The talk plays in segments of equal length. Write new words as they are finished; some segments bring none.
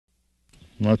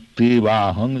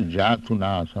Nattivahang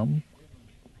jatunasam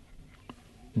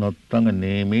nattang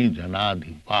neme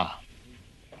janadhipa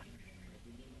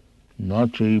na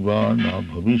chaiva na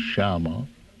bhavishyama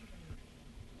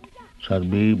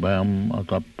sarve vayam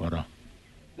atappara.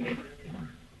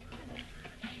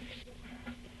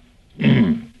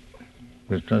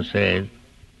 Krishna says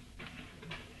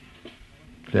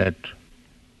that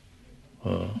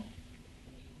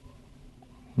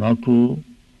natu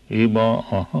eva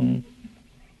aham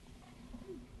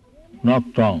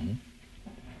nattam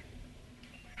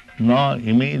na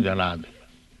ime janadhipa.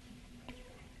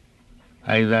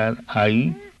 Either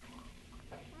I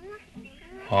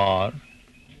or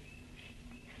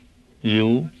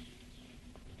you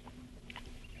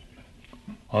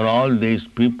or all these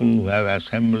people who have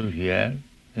assembled here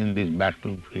in this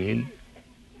battlefield,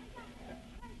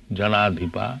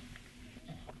 Janadhipa,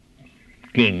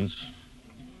 kings,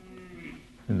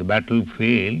 in the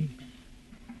battlefield,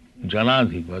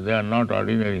 Janadhipa, they are not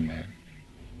ordinary men.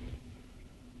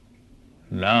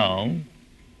 Now,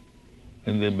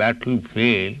 in the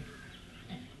battlefield,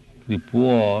 the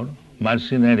poor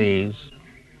mercenaries,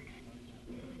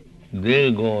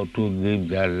 they go to give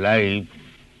their life,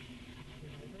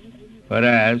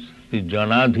 whereas the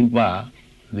Janadhipa,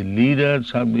 the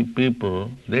leaders of the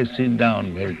people, they sit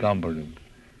down very comfortably.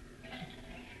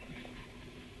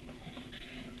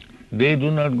 They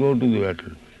do not go to the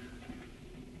battle.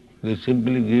 They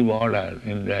simply give order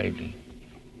in writing.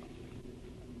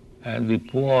 And the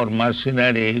poor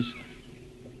mercenaries,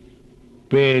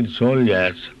 paid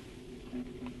soldiers,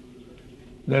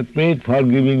 they paid for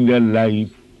giving their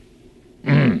life.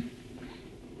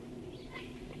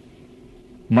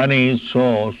 Money is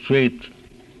so sweet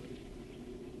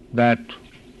that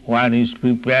one is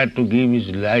prepared to give his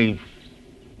life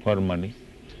for money.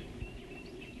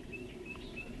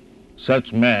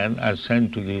 Such men are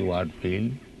sent to the war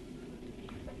field.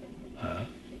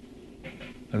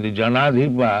 And the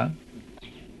Janadhipa,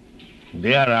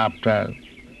 they are after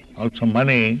also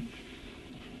money,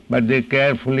 but they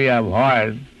carefully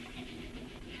avoid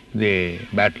the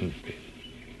battlefield.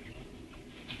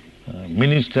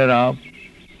 Minister of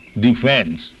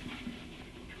Defense,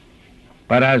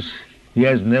 perhaps he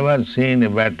has never seen a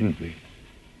battlefield.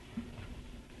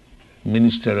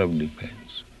 Minister of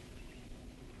Defense.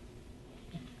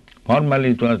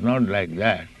 Formerly it was not like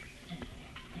that.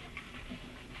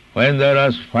 When there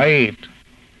was fight,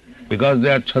 because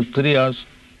they are Kshatriyas,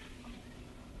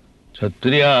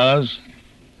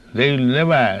 they will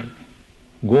never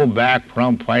go back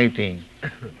from fighting.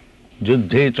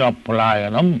 Juddhe cha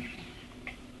palayanam.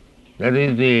 That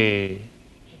is the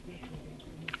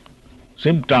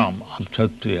symptom of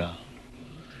Kshatriya.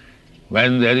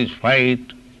 When there is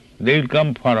fight, they will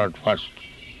come forward first.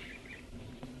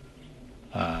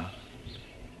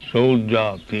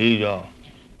 Soja, teja,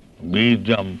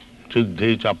 bijam,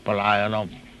 siddhi cha palayanam,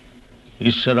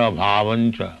 ishara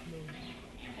bhavancha,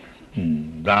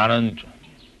 dhanancha.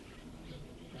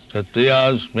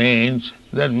 Kshatriyas means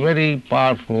they are very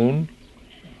powerful,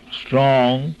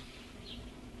 strong,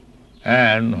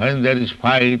 and when there is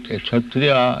fight, a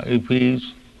Kshatriya, if he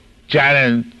is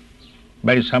challenged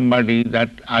by somebody that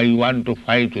I want to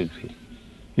fight with you,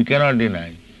 he cannot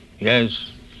deny.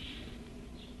 Yes.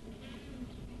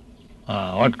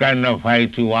 What kind of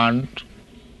fight you want?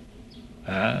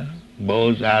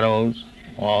 Bows, arrows,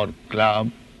 or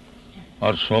club,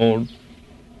 or sword,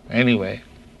 anyway.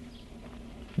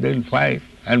 They will fight.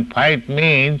 And fight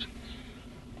means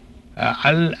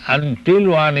until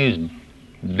one is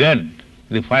dead,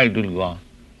 the fight will go on.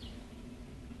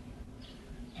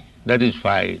 That is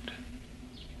fight.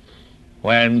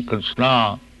 When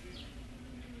Krishna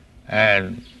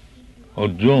and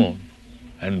Arjuna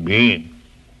and Bhim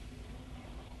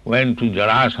went to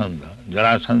Jarasandha.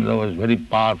 Jarasandha was very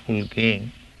powerful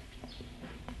king.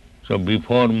 So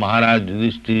before Maharaj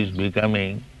Yudhishthira is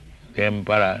becoming the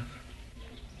emperor,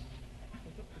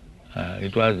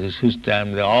 it was the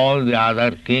system that all the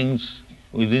other kings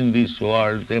within this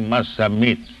world, they must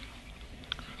submit.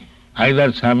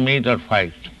 Either submit or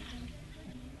fight.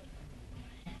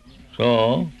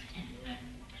 So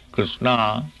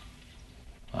Krishna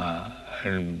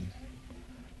and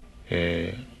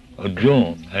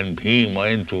Arjuna and Bhim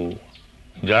went to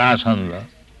Jarasandha.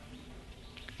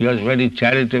 He was very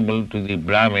charitable to the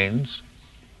Brahmins,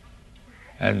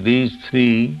 and these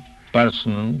three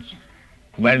persons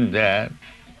went there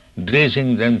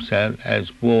dressing themselves as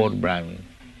poor Brahmins.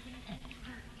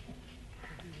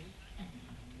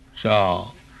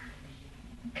 So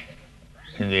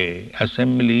in the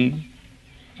assembly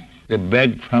they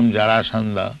begged from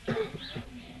Jarasandha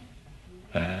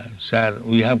Sir,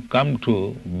 we have come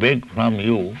to beg from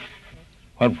you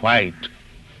for fight.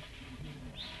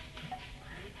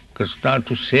 Krishna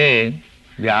to say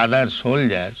the other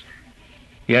soldiers,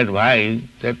 he advised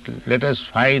that let us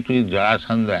fight with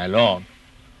Jarasandha alone.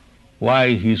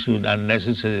 Why he should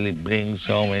unnecessarily bring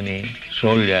so many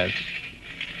soldiers,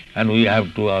 and we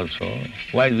have to also.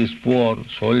 Why these poor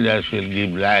soldiers will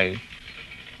give life?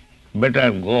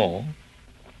 Better go,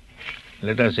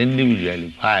 let us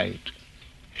individually fight.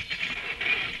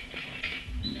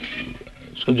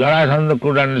 So Jarasandha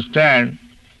could understand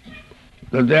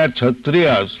that they are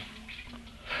Kshatriyas.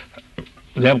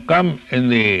 They have come in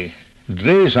the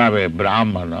dress of a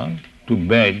Brahmana to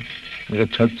beg, because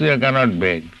Kshatriya cannot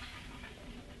beg.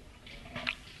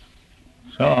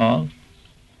 So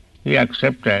he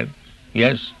accepted,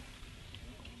 yes.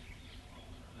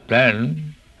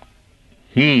 Then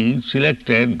he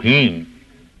selected Bhim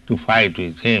to fight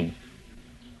with him.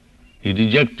 He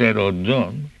rejected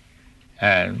Arjuna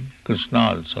and Krishna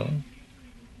also,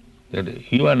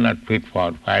 that you are not fit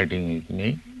for fighting with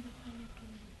me.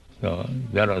 So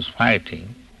there was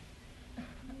fighting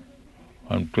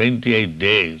on 28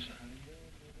 days.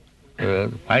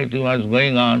 The fighting was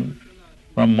going on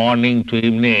from morning to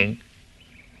evening,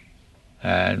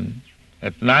 and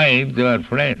at night they were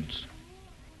friends.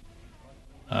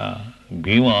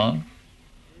 Bhima,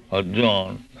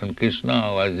 Arjuna and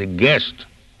Krishna was a guest.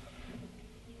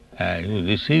 You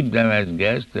received them as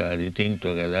guests, they are eating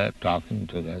together, talking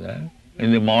together.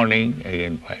 In the morning,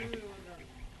 again fighting.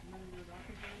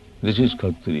 This is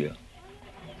Kshatriya.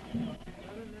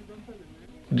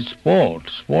 The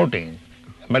sporting.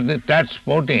 But that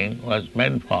sporting was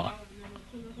meant for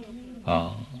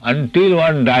until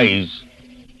one dies,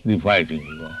 the fighting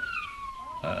will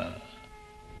go.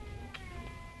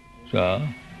 So,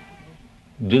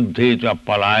 Juddhe cha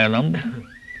palayanam.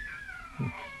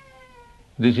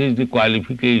 This is the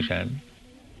qualification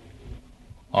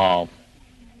of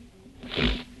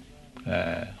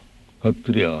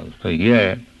Kshatriya. So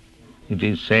here it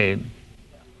is said,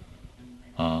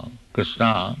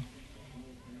 Krishna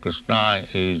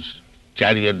is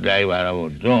chariot driver of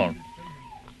Arjuna.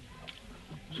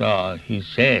 So he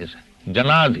says,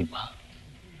 Janadhipa.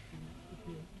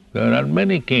 There are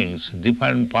many kings,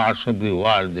 different parts of the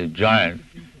world, they join.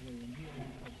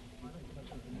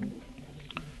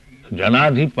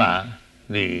 Janadhipa,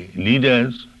 the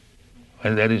leaders,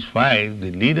 when there is fight,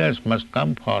 the leaders must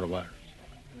come forward.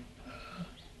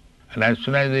 And as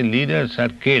soon as the leaders are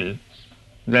killed,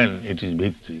 then it is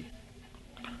victory.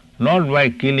 Not by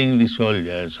killing the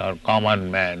soldiers or common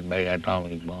man by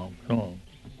atomic bomb, no.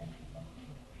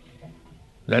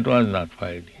 That was not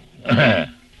fighting.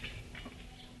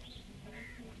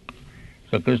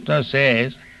 So Krishna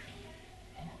says,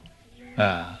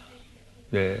 Natu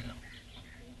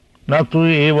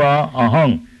eva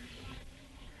aham.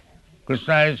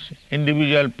 Krishna is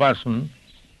individual person.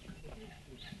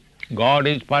 God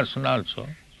is person also.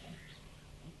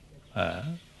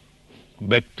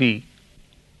 Bhakti.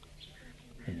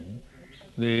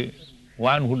 The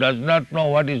one who does not know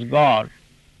what is God,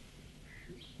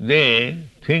 they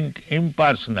think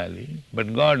impersonally,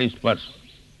 but God is person.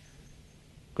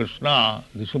 Krishna,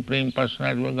 the Supreme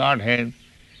Personality of Godhead,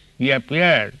 he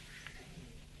appeared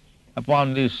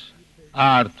upon this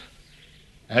earth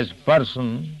as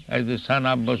person, as the son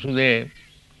of Vasudeva.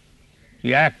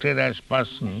 He acted as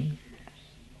person.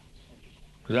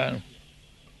 The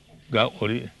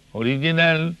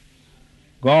original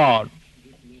God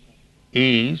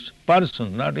is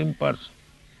person, not imperson.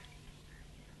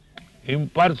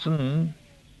 Imperson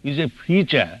is a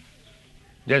feature,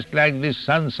 just like this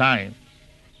sunshine.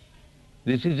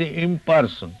 This is the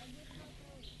imperson.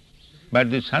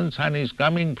 But the sunshine is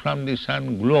coming from the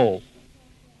sun glow.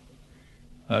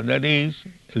 That is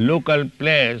a local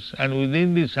place, and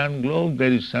within the sun glow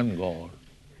there is sun God.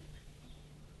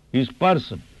 He is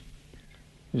person.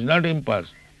 He is not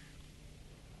impersonal.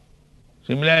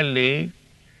 Similarly,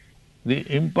 the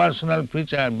impersonal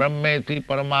feature, Brahmeti,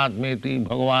 Paramatmeti,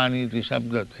 Bhagavaniti,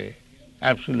 Shabdate,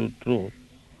 absolute truth.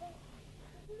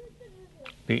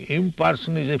 The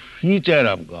imperson is a feature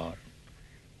of God,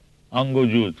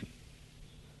 Angojyoti.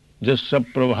 Jasya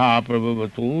prabha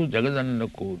prabhavatu jagadanda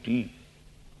koti.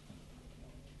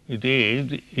 It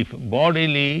is, if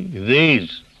bodily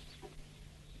rays,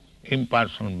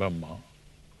 impersonal Brahma,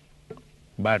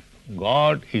 but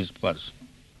God is person.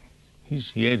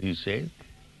 Here he says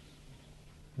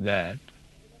that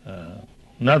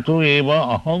Natu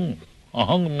eva aham.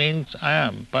 Aham means I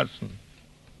am, person.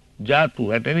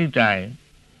 Jatu, at any time.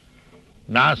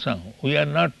 Nasam, we are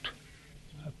not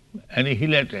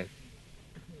annihilated.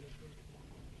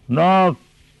 Not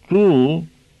too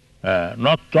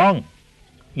not strong,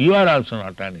 you are also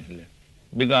not annihilated.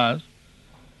 Because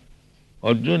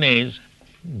Arjuna is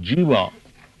Jiva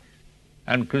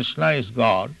and Krishna is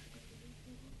God.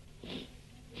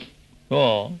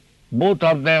 So both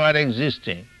of them are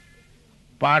existing,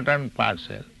 part and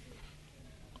parcel.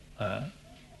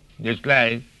 Just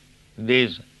like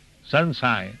this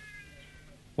sunshine.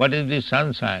 What is the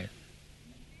sunshine?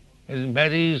 It's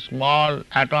very small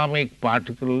atomic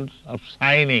particles of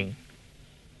shining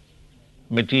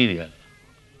material.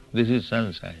 This is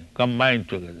sunshine, combined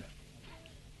together.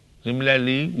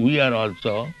 Similarly, we are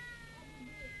also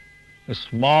a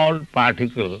small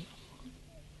particle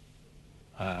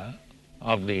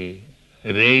of the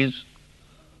rays,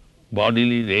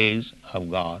 bodily rays of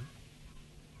God.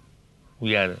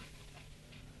 We are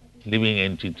living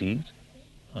entities,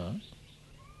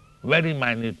 very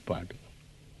minute particle.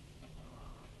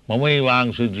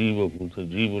 Mamaivangsha jiva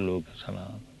bhuta, jiva loka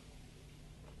sanatana.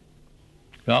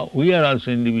 So we are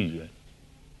also individual,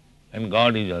 and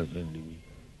God is also individual,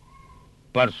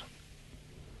 person.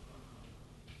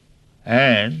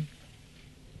 And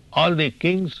all the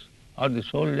kings or the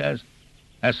soldiers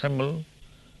assembled,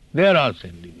 they are also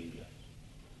individual.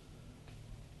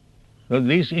 So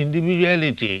this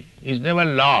individuality is never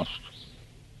lost.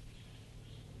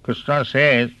 Krishna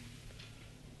says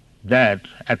that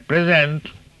at present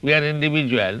we are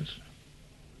individuals,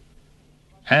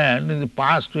 and in the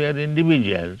past we are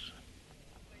individuals.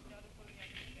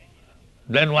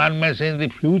 Then one may say in the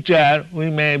future we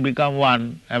may become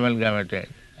one, amalgamated.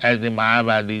 As the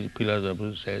Mayavadi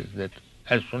philosopher says that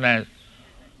as soon as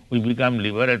we become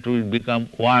liberated, we become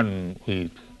one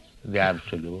with the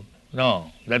Absolute.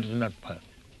 No, that is not possible.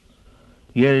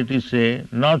 Here it is say,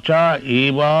 na cha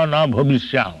eva na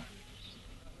bhavishyam.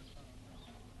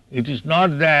 It is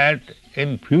not that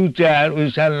in future we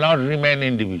shall not remain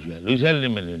individual. We shall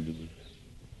remain individual.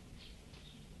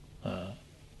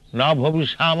 Na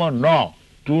bhavishyam or no,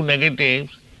 two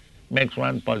negatives makes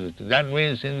one positive. That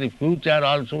means in the future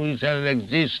also we shall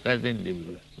exist as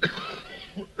individuals.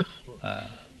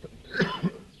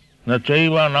 Na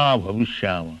chaiva na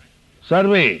bhavishyam.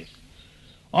 Sarve,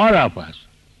 all of us.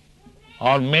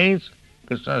 All means,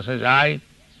 Krishna says, I,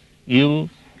 you,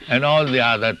 and all the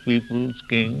other peoples,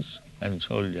 kings and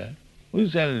soldiers, we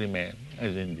shall remain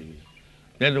as individuals.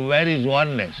 Then where is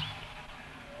oneness?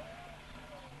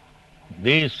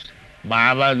 This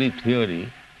Mayavadi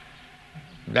theory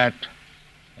that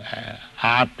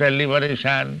after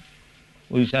liberation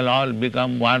we shall all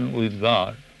become one with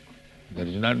God, that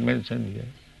is not mentioned here.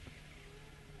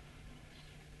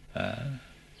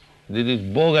 This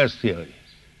is bogus theory.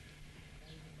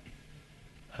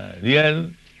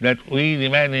 Real that we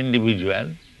remain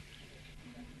individual,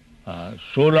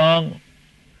 so long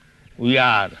we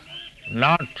are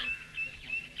not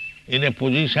in a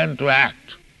position to act,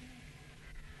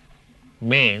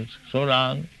 means so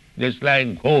long just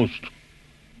like ghost.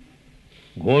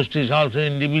 Ghost is also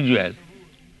individual,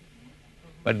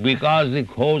 but because the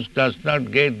ghost does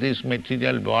not get this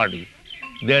material body,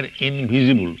 they are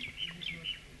invisible.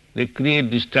 They create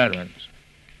disturbance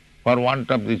for want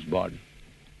of this body.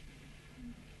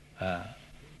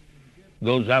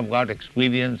 Those who have got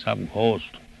experience of ghost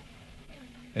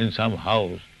in some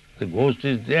house, the ghost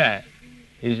is there,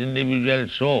 his individual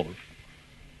soul.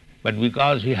 But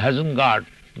because he hasn't got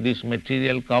this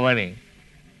material covering,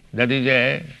 that is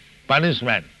a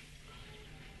punishment.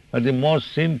 For the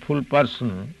most sinful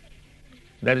person,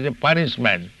 that is a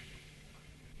punishment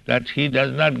that he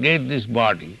does not get this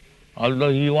body,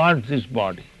 although he wants this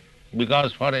body.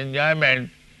 Because for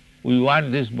enjoyment, we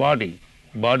want this body.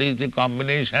 Body is the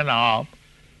combination of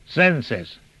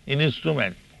senses,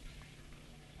 instrument.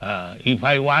 If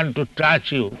I want to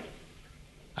touch you,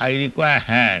 I require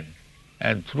hand,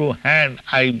 and through hand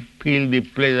I feel the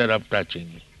pleasure of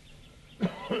touching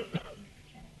you.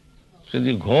 So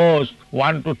the ghost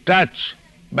wants to touch,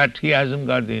 but he hasn't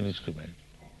got the instrument.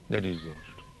 That is ghost.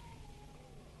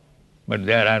 But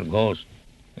there are ghosts.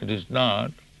 It is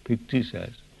not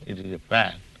fictitious, it is a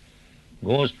fact.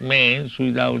 Ghost means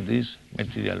without this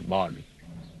material body.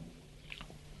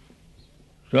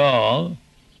 So,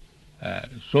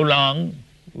 so long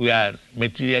we are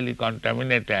materially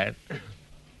contaminated,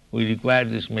 we require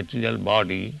this material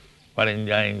body for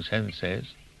enjoying senses,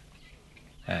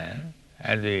 and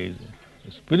the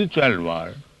spiritual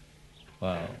world,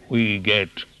 we get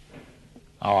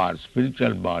our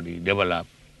spiritual body developed.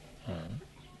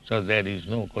 So there is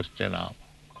no question of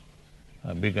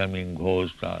becoming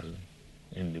ghost or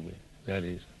individual. There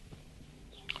is.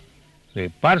 The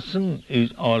person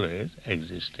is always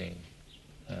existing.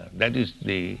 That is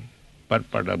the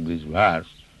purport of this verse.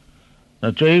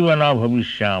 Na chaiva na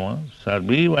bhavishyama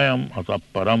sarvi vayam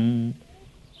ataparam.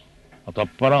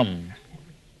 Ataparam.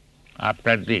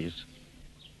 After this,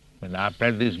 when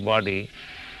after this body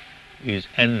is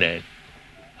ended,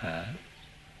 uh,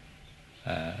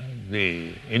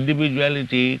 the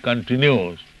individuality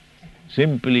continues.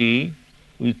 Simply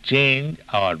we change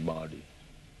our body.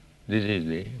 This is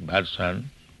the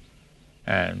version,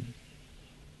 and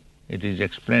it is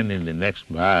explained in the next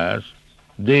verse.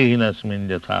 Dehinasmin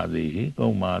jatha dehi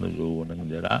kaumana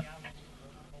jovananjara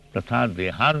tatha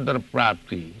dehantar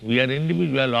prapti. We are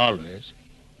individual always,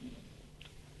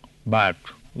 but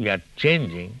we are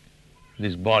changing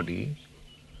this body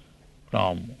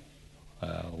from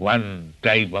one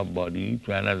type of body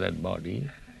to another body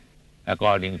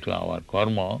according to our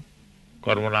karma.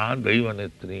 Karmana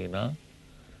daivanetrina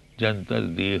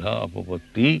jantar deha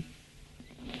apapatti.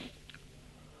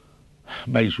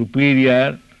 By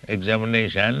superior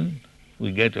examination,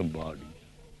 we get a body,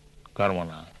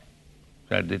 karmana.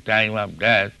 So at the time of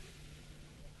death,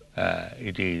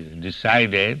 it is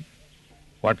decided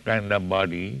what kind of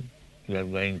body we are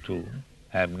going to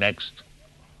have next.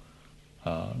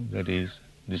 That is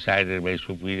decided by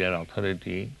superior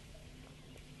authority.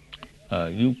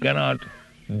 You cannot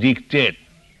dictate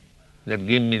that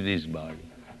give me this body,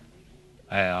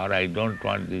 or I don't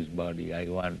want this body, I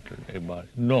want a body.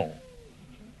 No,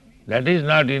 that is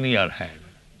not in your hand.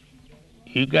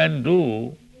 You can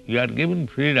do, you are given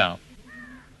freedom.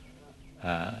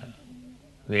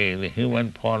 The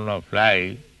human form of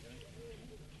life,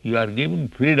 you are given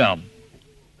freedom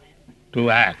to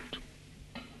act.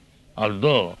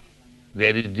 Although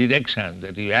there is direction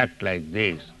that you act like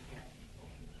this,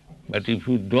 but if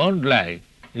you don't like,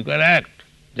 you can act.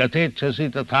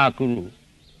 Jatechasi tatha kuru.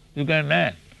 You can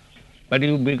act. But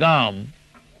you become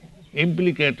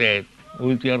implicated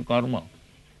with your karma.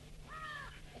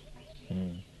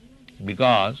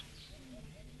 Because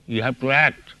you have to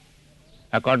act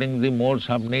according to the modes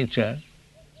of nature.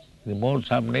 The modes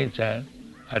of nature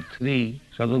are three: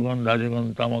 Satugun,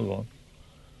 Rajagun, Tamagun.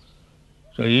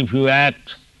 So if you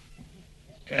act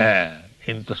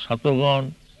in the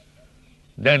Satugun,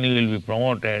 then you will be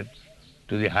promoted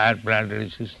to the higher planetary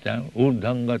system.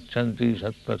 Urdham gachanti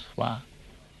sattasva.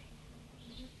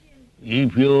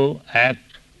 If you act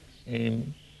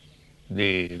in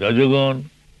the Rajagun,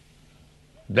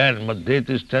 then madhye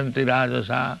tishtanti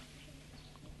rajasa.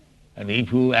 And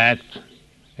if you act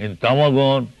in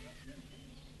Tamagun,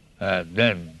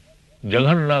 then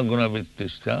Jaghanna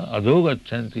gunavittishta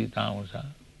adhogachanti tamasa.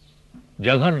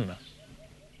 Jaghanna.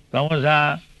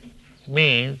 Tamasa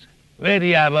means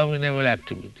very abominable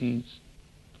activities.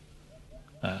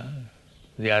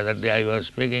 The other day I was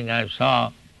speaking, I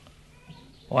saw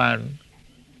one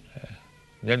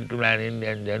gentleman,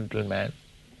 Indian gentleman,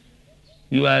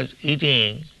 he was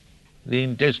eating the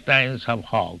intestines of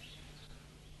hogs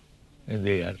in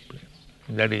the airplane.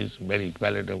 That is very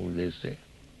palatable, they say.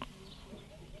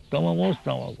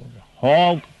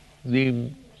 Hog,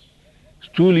 the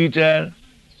stool eater,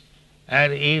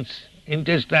 and its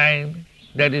intestine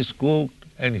that is cooked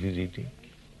and he is eating.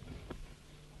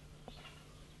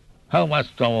 How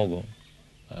much tamagun?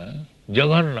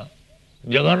 Jaghanna.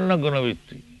 Jaghanna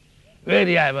gunavitti.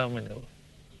 Very abominable.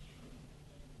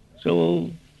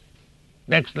 So,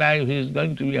 next life he is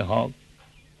going to be a hog.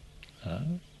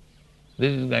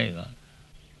 This is going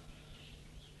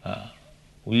on.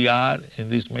 We are in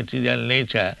this material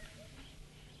nature,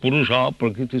 Purusha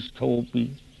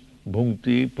prakritistopi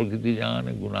bhunkti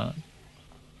prakritijan guna.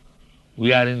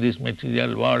 We are in this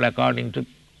material world according to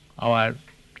our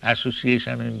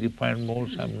association in different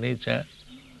modes of nature.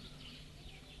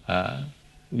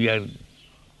 We are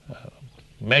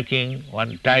making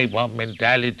one type of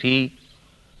mentality,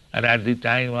 and at the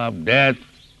time of death,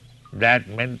 that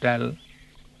mental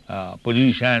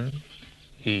position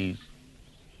is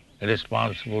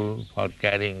responsible for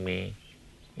carrying me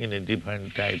in a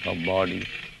different type of body.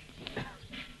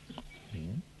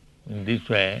 In this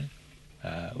way,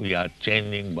 we are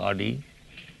changing body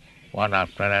one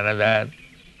after another.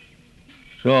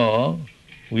 So,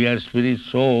 we are spirit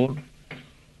soul.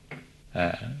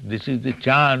 This is the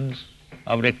chance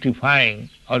of rectifying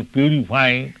or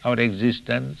purifying our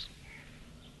existence.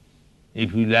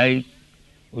 If we like,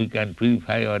 we can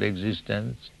purify our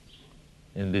existence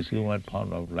in this human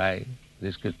form of life.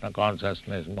 This Krishna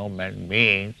consciousness movement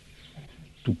means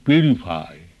to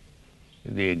purify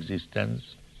the existence,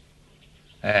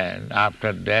 and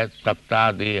after death,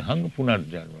 tapta dehang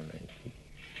punarjanmanati.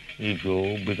 If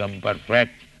you become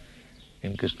perfect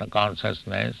in Krishna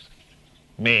consciousness,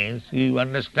 means you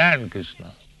understand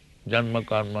Krishna. Janma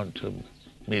karma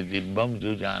me dibbam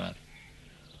jujanat.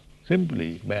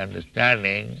 Simply by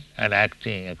understanding and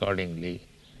acting accordingly,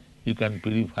 you can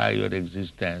purify your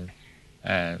existence,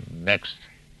 and next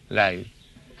life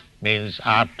means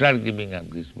after giving up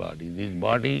this body. This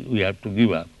body we have to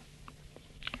give up.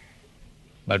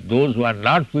 But those who are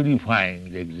not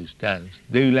purifying the existence,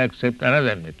 they will accept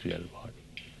another material body.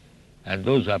 And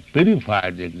those who have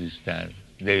purified the existence,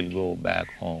 they will go back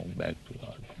home, back to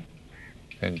God.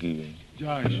 Thank you.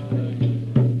 Jai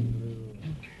Shri.